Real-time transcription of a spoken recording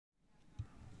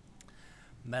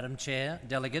Madam Chair,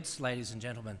 delegates, ladies and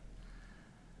gentlemen.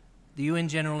 The UN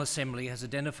General Assembly has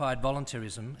identified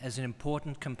volunteerism as an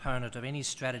important component of any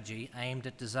strategy aimed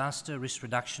at disaster risk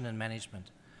reduction and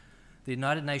management. The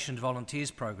United Nations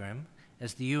Volunteers Programme,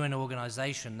 as the UN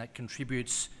organisation that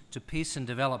contributes to peace and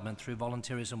development through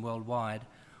volunteerism worldwide,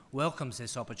 welcomes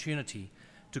this opportunity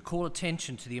to call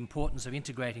attention to the importance of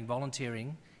integrating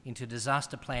volunteering into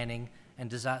disaster planning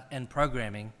and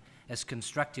programming as a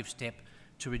constructive step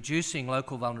to reducing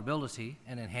local vulnerability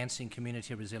and enhancing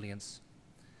community resilience.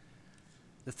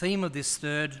 The theme of this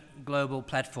third global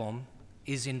platform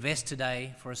is Invest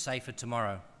Today for a Safer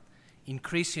Tomorrow.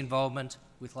 Increase involvement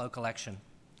with local action.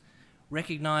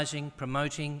 Recognising,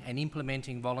 promoting and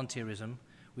implementing volunteerism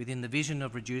within the vision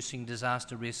of reducing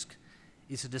disaster risk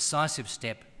is a decisive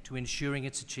step to ensuring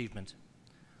its achievement.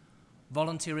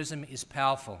 Volunteerism is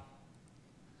powerful.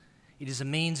 It is a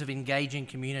means of engaging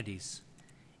communities.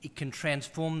 It can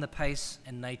transform the pace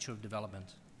and nature of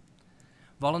development.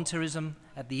 Volunteerism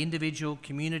at the individual,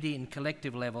 community and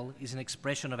collective level is an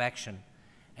expression of action,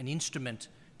 an instrument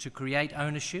to create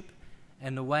ownership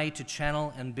and a way to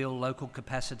channel and build local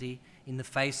capacity in the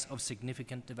face of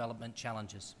significant development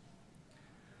challenges.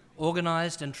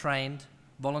 Organised and trained,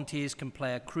 volunteers can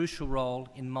play a crucial role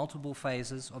in multiple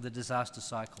phases of the disaster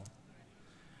cycle.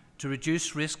 To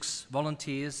reduce risks,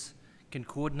 volunteers can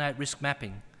coordinate risk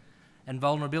mapping and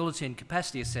vulnerability and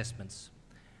capacity assessments,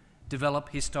 develop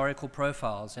historical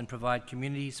profiles and provide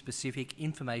community-specific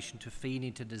information to feed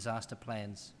into disaster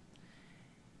plans.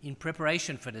 In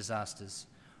preparation for disasters,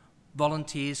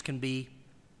 volunteers can be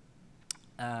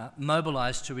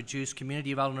mobilised to reduce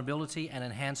community vulnerability and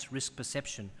enhance risk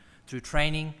perception through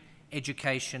training,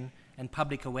 education and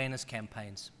public awareness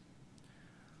campaigns.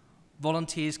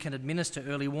 Volunteers can administer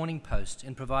early warning posts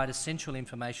and provide essential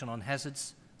information on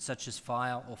hazards such as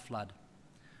fire or flood.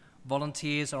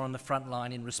 Volunteers are on the front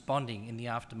line in responding in the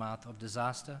aftermath of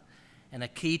disaster and are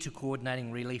key to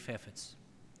coordinating relief efforts.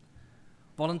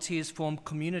 Volunteers form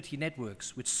community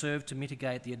networks which serve to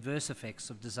mitigate the adverse effects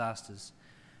of disasters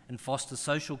and foster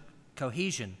social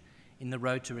cohesion in the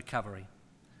road to recovery.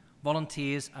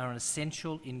 Volunteers are an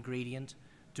essential ingredient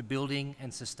to building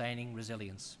and sustaining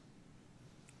resilience.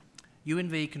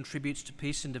 UNV contributes to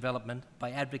peace and development by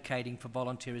advocating for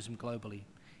volunteerism globally,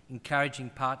 encouraging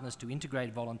partners to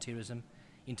integrate volunteerism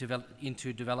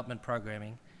into development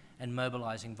programming and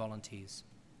mobilising volunteers.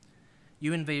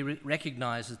 UNV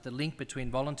recognises the link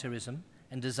between volunteerism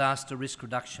and disaster risk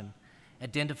reduction,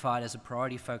 identified as a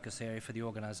priority focus area for the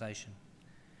organisation.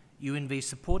 UNV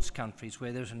supports countries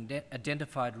where there is an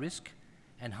identified risk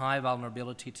and high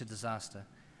vulnerability to disaster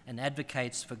and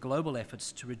advocates for global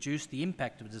efforts to reduce the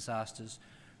impact of disasters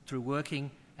through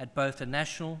working at both the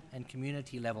national and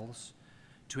community levels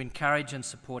to encourage and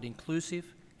support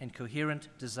inclusive and coherent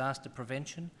disaster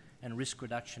prevention and risk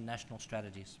reduction national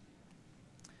strategies.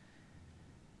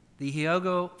 The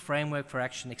Hyogo Framework for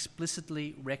Action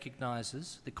explicitly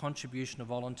recognises the contribution of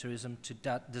volunteerism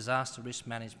to disaster risk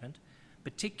management,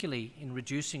 particularly in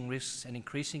reducing risks and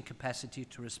increasing capacity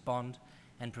to respond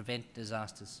and prevent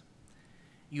disasters.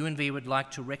 UNV would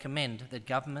like to recommend that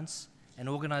governments and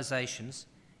organisations,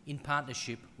 in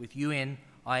partnership with UN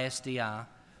ISDR,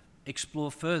 explore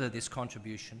further this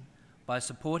contribution by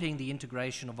supporting the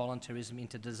integration of volunteerism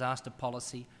into disaster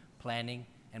policy, planning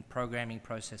and programming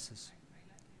processes.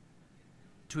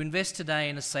 To invest today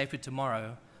in a safer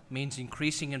tomorrow means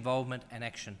increasing involvement and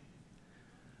action.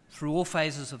 Through all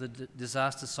phases of the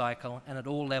disaster cycle and at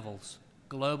all levels,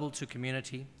 global to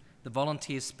community, the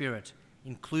volunteer spirit,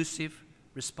 inclusive,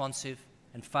 responsive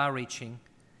and far-reaching,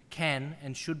 can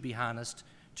and should be harnessed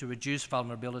to reduce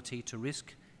vulnerability to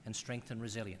risk and strengthen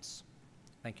resilience.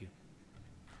 Thank you.